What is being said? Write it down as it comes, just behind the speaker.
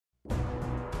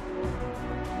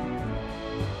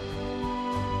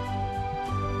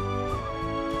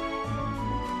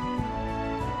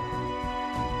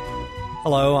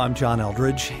Hello, I'm John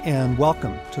Eldridge, and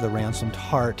welcome to the Ransomed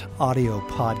Heart audio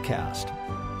podcast.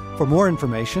 For more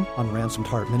information on Ransomed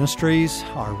Heart Ministries,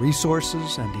 our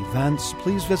resources and events,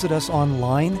 please visit us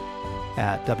online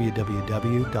at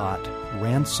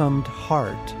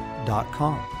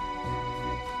www.ransomedheart.com.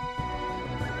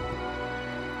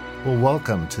 Well,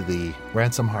 welcome to the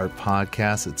Ransomed Heart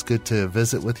podcast. It's good to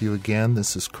visit with you again.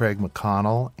 This is Craig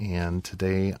McConnell, and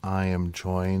today I am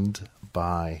joined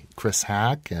by Chris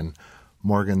Hack and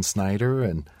Morgan Snyder,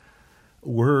 and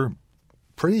we're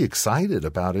pretty excited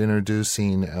about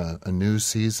introducing a new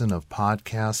season of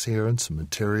podcasts here and some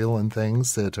material and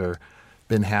things that are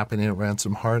been happening at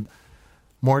Ransomed Heart.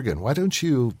 Morgan, why don't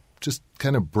you just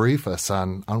kind of brief us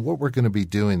on what we're going to be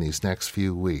doing these next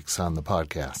few weeks on the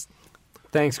podcast?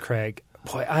 Thanks, Craig.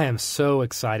 Boy, I am so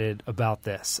excited about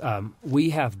this.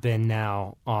 We have been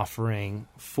now offering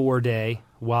 4-day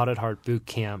Wild at Heart boot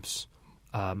camps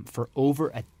for over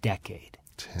a decade.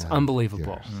 It's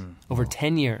unbelievable. Over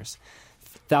 10 years,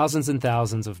 thousands and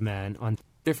thousands of men on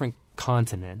different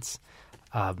continents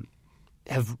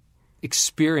have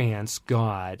experienced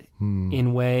God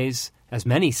in ways, as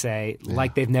many say,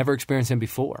 like they've never experienced Him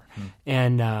before.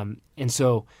 And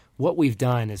so what we've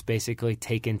done is basically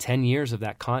taken 10 years of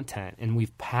that content and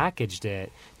we've packaged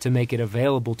it to make it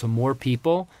available to more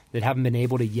people that haven't been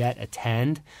able to yet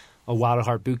attend a Wild at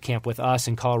Heart boot camp with us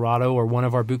in Colorado or one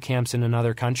of our boot camps in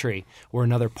another country or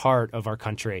another part of our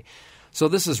country. So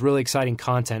this is really exciting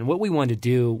content. What we wanted to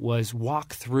do was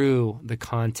walk through the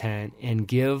content and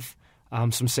give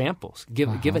some samples,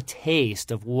 give a taste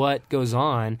of what goes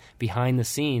on behind the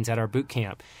scenes at our boot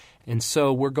camp. And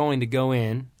so we're going to go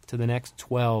in to the next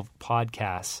 12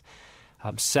 podcasts,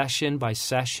 session by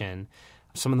session,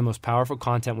 some of the most powerful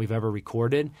content we've ever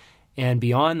recorded. And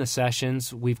beyond the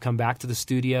sessions, we've come back to the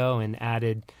studio and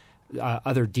added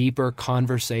other deeper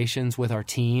conversations with our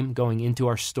team, going into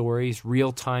our stories,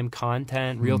 real-time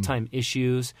content, real-time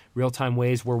issues, real-time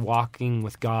ways we're walking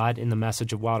with God in the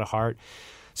message of Wild at Heart.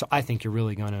 So I think you're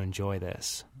really going to enjoy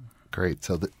this. Great.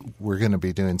 So we're going to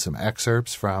be doing some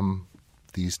excerpts from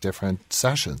these different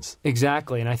sessions.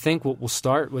 Exactly. And I think we'll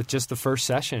start with just the first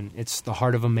session. It's The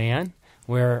Heart of a Man,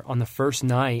 where on the first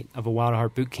night of a Wild at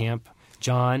Heart boot camp,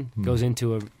 John goes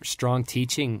into a strong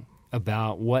teaching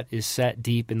about what is set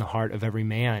deep in the heart of every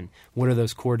man. What are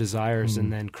those core desires?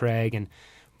 And then Craig and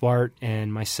Bart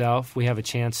and myself, we have a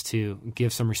chance to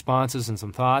give some responses and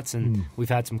some thoughts, and we've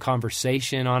had some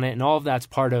conversation on it, and all of that's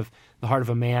part of The Heart of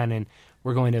a Man, and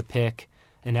we're going to pick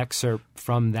an excerpt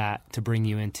from that to bring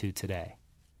you into today.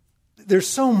 There's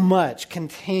so much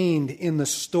contained in the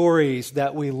stories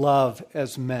that we love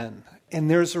as men, and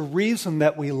there's a reason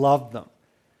that we love them.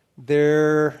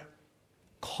 They're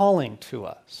calling to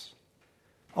us.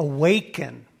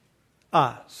 Awaken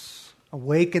us.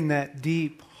 Awaken that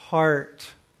deep heart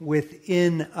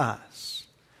within us.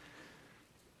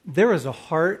 There is a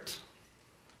heart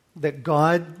that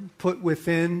God put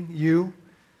within you,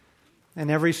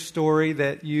 and every story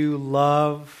that you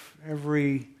love,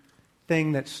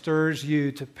 everything that stirs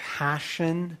you to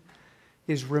passion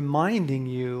is reminding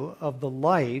you of the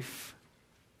life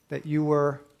that you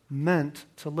were meant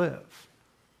to live,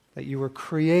 that you were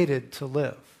created to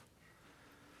live.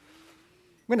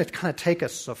 We're going to kind of take a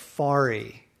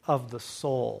safari of the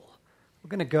soul. We're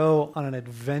going to go on an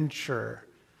adventure,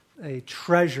 a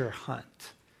treasure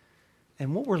hunt.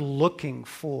 And what we're looking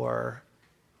for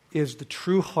is the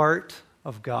true heart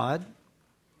of God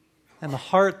and the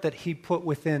heart that He put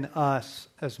within us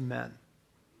as men.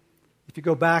 If you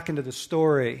go back into the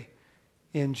story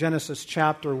in Genesis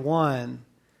chapter 1,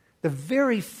 the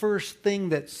very first thing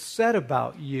that's said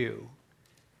about you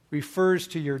refers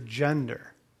to your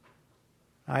gender.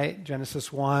 Right?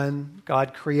 Genesis 1,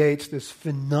 God creates this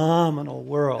phenomenal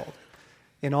world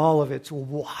in all of its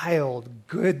wild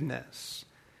goodness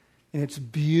and its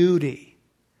beauty.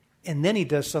 And then He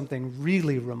does something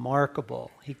really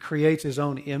remarkable. He creates His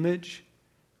own image,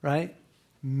 right?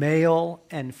 Male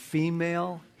and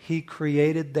female, He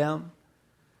created them.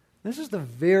 This is the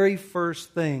very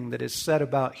first thing that is said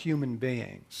about human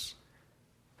beings,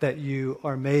 that you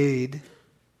are made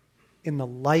in the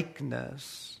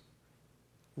likeness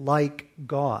like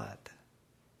God.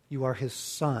 You are His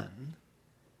son.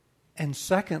 And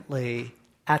secondly,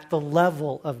 at the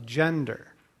level of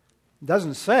gender. It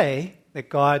doesn't say that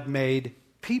God made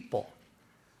people,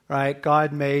 right?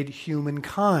 God made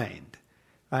humankind,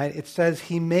 right? It says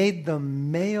He made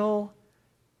them male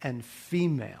and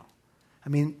female. I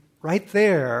mean, right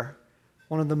there,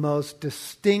 one of the most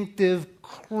distinctive,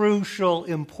 crucial,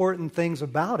 important things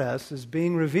about us is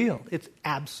being revealed. It's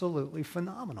absolutely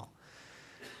phenomenal.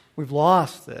 We've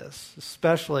lost this,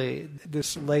 especially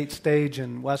this late stage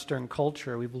in Western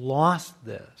culture. We've lost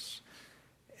this.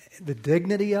 The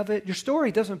dignity of it. Your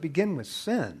story doesn't begin with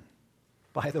sin,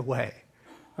 by the way.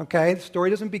 Okay? The story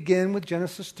doesn't begin with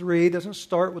Genesis 3. It doesn't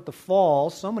start with the fall.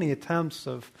 So many attempts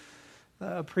of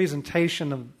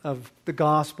presentation of the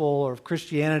gospel or of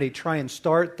Christianity try and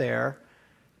start there.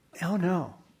 Oh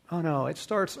no. It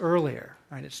starts earlier.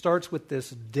 Right? It starts with this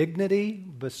dignity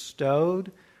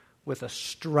bestowed, with a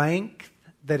strength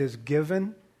that is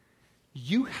given.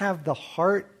 You have the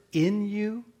heart in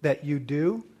you that you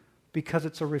do because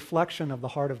it's a reflection of the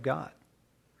heart of God.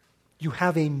 You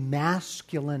have a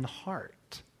masculine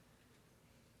heart.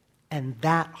 And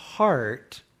that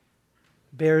heart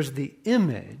bears the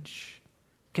image,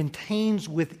 contains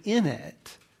within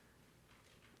it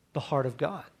the heart of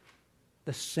God.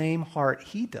 The same heart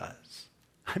He does.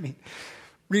 I mean,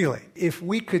 really, if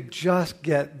we could just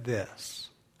get this,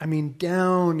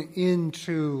 down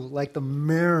into like the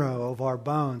marrow of our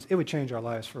bones, it would change our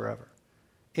lives forever.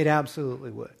 It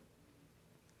absolutely would.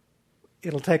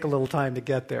 It'll take a little time to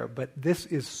get there, but this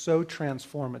is so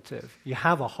transformative. You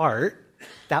have a heart.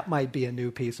 That might be a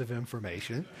new piece of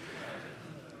information.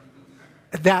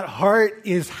 That heart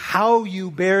is how you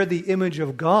bear the image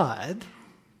of God,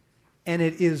 and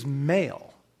it is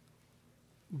male.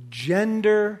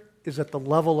 Gender is at the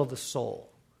level of the soul.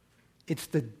 It's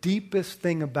the deepest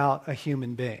thing about a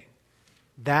human being.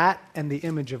 That and the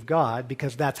image of God,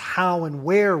 because that's how and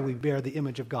where we bear the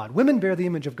image of God. Women bear the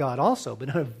image of God also, but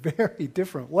in a very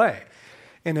different way,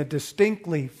 in a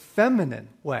distinctly feminine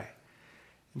way.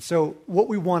 And so what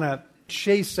we want to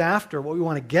chase after, what we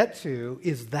want to get to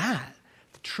is that,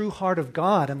 the true heart of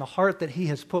God and the heart that He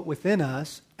has put within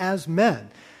us as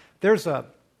men. There's a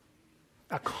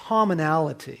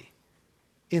commonality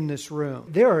in this room.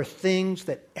 There are things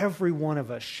that every one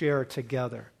of us share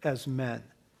together as men.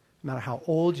 No matter how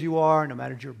old you are, no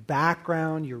matter your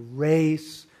background, your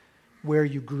race, where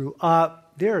you grew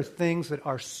up, there are things that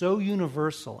are so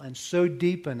universal and so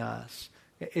deep in us.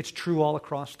 It's true all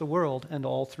across the world and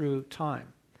all through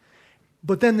time.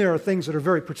 But then there are things that are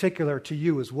very particular to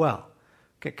you as well.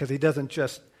 Because He doesn't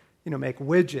just, make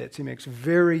widgets. He makes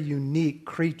very unique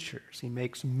creatures. He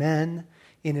makes men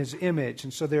in His image.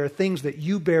 And so there are things that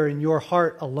you bear in your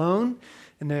heart alone,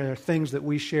 and there are things that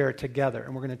we share together.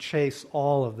 And we're going to chase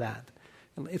all of that.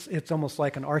 And it's almost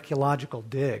like an archaeological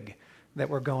dig that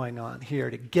we're going on here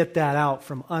to get that out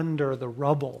from under the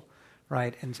rubble,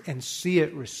 right? And see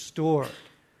it restored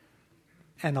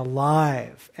and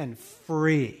alive and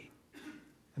free.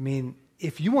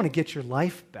 If you want to get your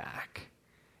life back,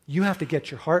 you have to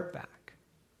get your heart back.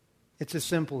 It's as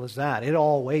simple as that. It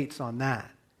all waits on that.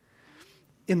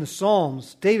 In the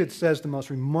Psalms, David says the most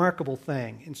remarkable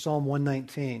thing in Psalm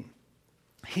 119.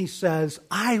 He says,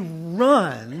 I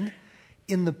run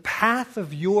in the path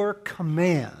of your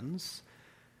commands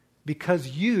because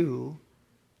you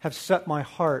have set my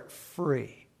heart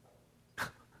free.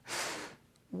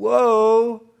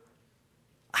 Whoa!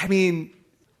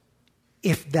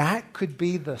 If that could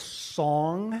be the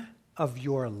song of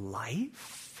your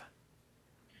life,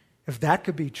 if that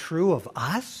could be true of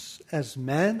us as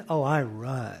men, I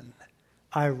run.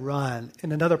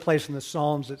 In another place in the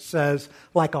Psalms it says,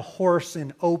 like a horse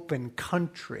in open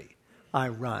country, I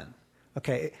run.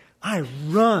 Okay, I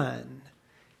run,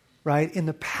 right, in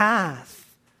the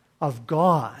path of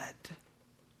God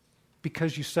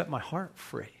because you set my heart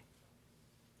free.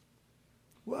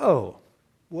 Whoa,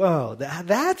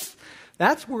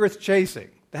 that's worth chasing.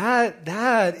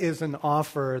 That is an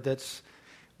offer that's,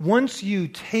 once you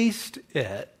taste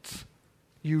it,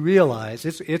 you realize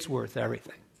it's worth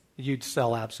everything. You'd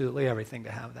sell absolutely everything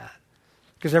to have that,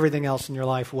 because everything else in your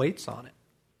life waits on it.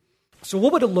 So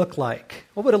what would it look like?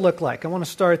 I want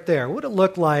to start there. What would it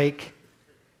look like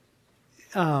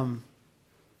to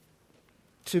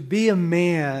be a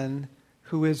man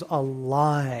who is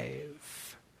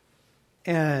alive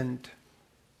and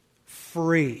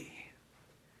free,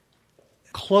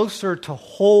 closer to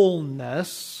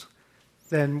wholeness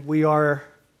than we are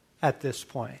at this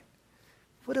point?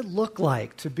 What would it look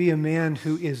like to be a man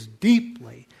who is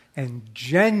deeply and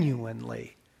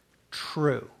genuinely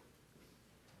true?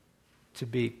 To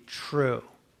be true.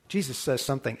 Jesus says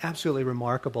something absolutely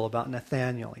remarkable about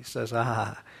Nathanael. He says,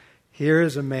 here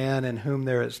is a man in whom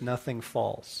there is nothing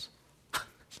false.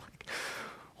 It's like,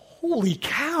 holy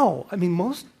cow.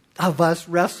 Most of us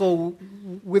wrestle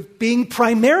with being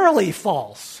primarily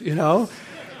false,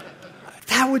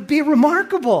 That would be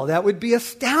remarkable. That would be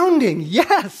astounding.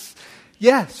 Yes,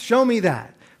 show me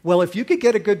that. Well, if you could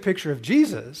get a good picture of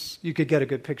Jesus, you could get a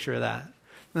good picture of that.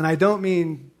 And I don't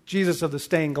mean Jesus of the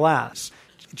stained glass.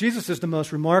 Jesus is the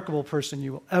most remarkable person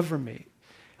you will ever meet.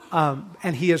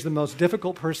 And he is the most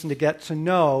difficult person to get to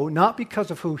know, not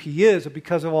because of who he is, but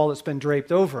because of all that's been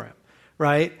draped over him,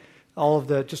 right? All of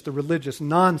the religious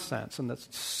nonsense and the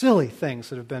silly things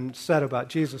that have been said about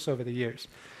Jesus over the years.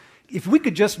 If we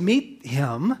could just meet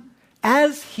him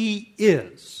as he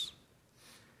is,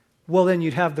 well, then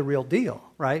you'd have the real deal,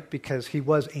 right? Because he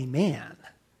was a man.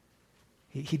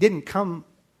 He didn't come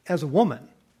as a woman,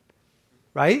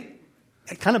 right?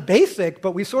 Kind of basic,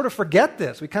 but we sort of forget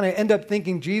this. We kind of end up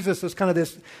thinking Jesus is kind of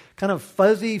this kind of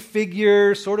fuzzy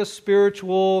figure, sort of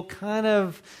spiritual, kind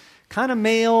of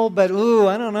male, but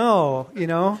I don't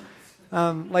know,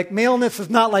 like maleness is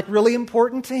not like really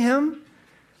important to him.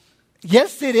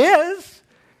 Yes, it is.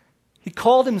 He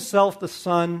called himself the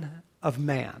Son of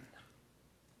Man.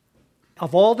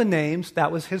 Of all the names,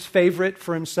 that was his favorite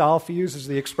for himself. He uses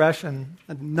the expression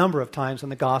a number of times in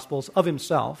the Gospels of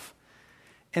himself.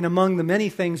 And among the many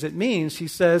things it means, he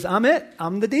says, I'm it.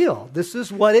 I'm the deal. This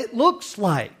is what it looks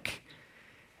like.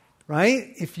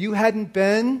 Right? If you hadn't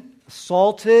been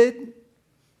assaulted,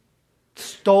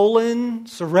 stolen,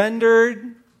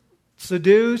 surrendered,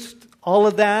 seduced, all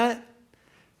of that,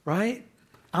 right?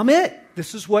 I'm it.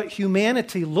 This is what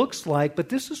humanity looks like, but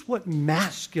this is what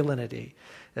masculinity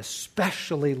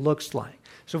especially looks like.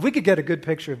 So if we could get a good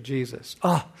picture of Jesus,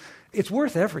 it's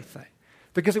worth everything.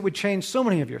 Because it would change so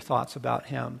many of your thoughts about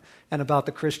him and about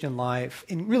the Christian life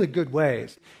in really good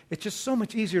ways. It's just so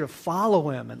much easier to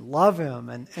follow him and love him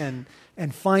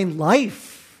and find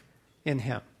life in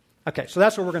him. Okay, so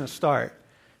that's where we're going to start.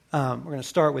 We're going to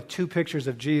start with two pictures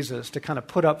of Jesus to kind of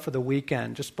put up for the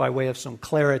weekend, just by way of some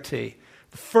clarity.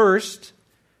 The first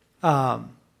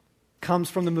comes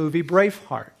from the movie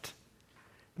Braveheart.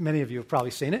 Many of you have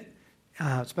probably seen it.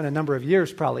 It's been a number of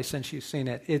years probably since you've seen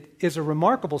it. It is a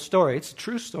remarkable story. It's a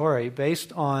true story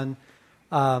based on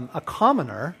a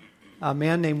commoner, a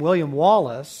man named William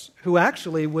Wallace, who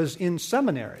actually was in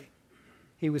seminary.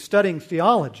 He was studying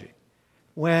theology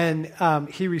when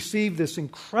he received this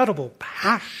incredible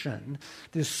passion,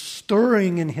 this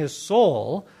stirring in his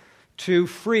soul to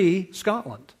free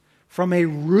Scotland from a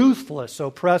ruthless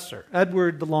oppressor.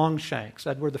 Edward the Longshanks,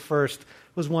 Edward I,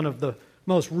 was one of the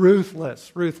most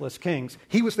ruthless kings.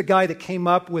 He was the guy that came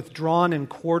up with drawn and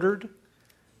quartered,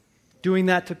 doing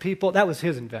that to people. That was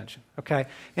his invention, okay?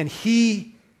 And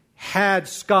he had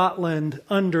Scotland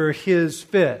under his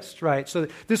fist, right? So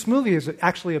this movie is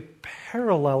actually a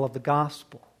parallel of the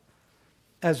gospel,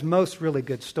 as most really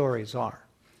good stories are.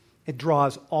 It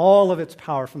draws all of its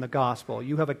power from the gospel.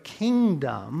 You have a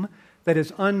kingdom that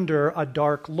is under a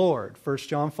dark lord. 1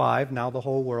 John 5, now the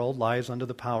whole world lies under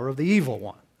the power of the evil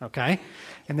one. Okay?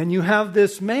 And then you have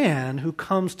this man who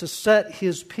comes to set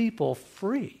his people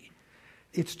free.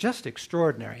 It's just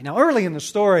extraordinary. Now, early in the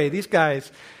story, these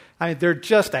guys, they're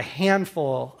just a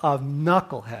handful of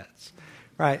knuckleheads,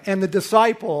 right? And the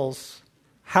disciples,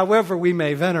 however we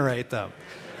may venerate them,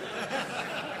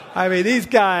 these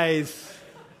guys,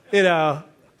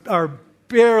 are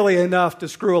barely enough to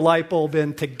screw a light bulb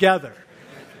in together.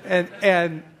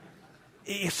 And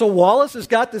so Wallace has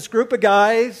got this group of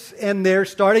guys, and they're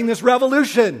starting this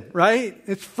revolution, right?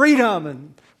 It's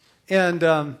freedom. And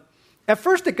at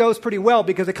first it goes pretty well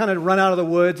because they kind of run out of the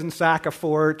woods and sack a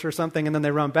fort or something, and then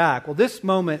they run back. Well, this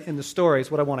moment in the story is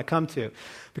what I want to come to,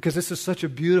 because this is such a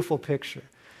beautiful picture,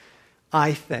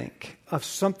 I think, of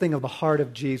something of the heart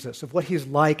of Jesus, of what he's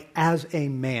like as a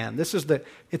man.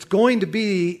 It's going to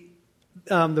be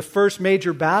the first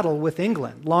major battle with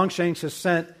England. Longshanks has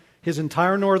sent his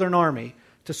entire northern army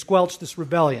to squelch this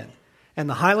rebellion. And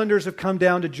the Highlanders have come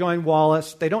down to join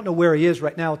Wallace. They don't know where he is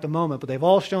right now at the moment, but they've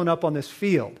all shown up on this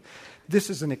field.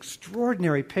 This is an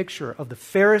extraordinary picture of the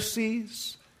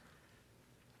Pharisees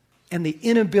and the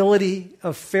inability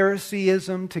of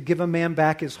Phariseeism to give a man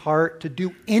back his heart, to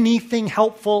do anything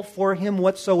helpful for him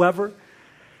whatsoever.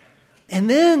 And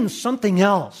then something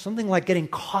else, something like getting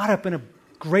caught up in a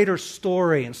greater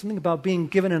story, and something about being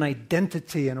given an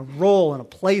identity and a role and a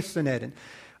place in it. And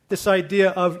this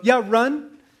idea of,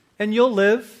 run and you'll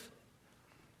live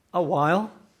a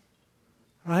while,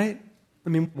 right?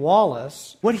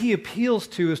 Wallace, what he appeals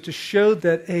to is to show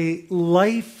that a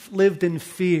life lived in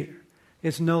fear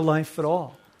is no life at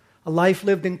all. A life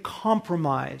lived in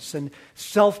compromise and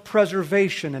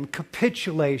self-preservation and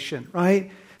capitulation,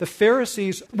 right? The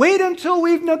Pharisees, wait until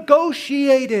we've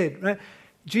negotiated, right?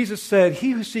 Jesus said,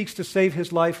 he who seeks to save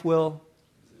his life will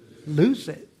lose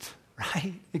it,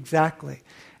 right? Exactly.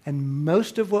 And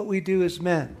most of what we do as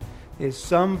men is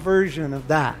some version of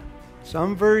that.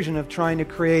 some version of trying to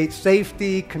create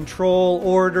safety, control,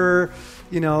 order,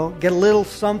 get a little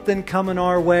something coming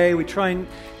our way. We try and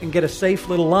get a safe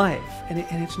little life. And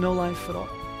it's no life at all.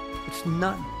 It's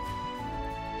none.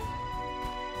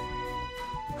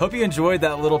 Hope you enjoyed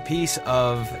that little piece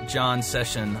of John's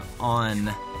session on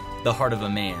the Heart of a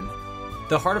Man.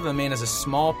 The Heart of a Man is a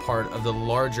small part of the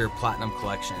larger Platinum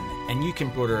Collection, and you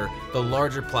can order the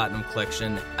larger Platinum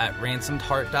Collection at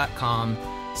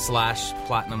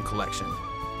ransomedheart.com/Platinum Collection.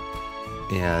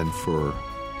 And for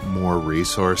more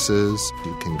resources,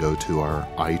 you can go to our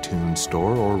iTunes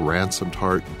store or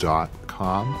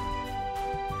ransomedheart.com.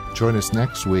 Join us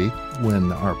next week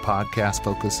when our podcast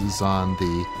focuses on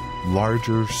the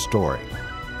larger story.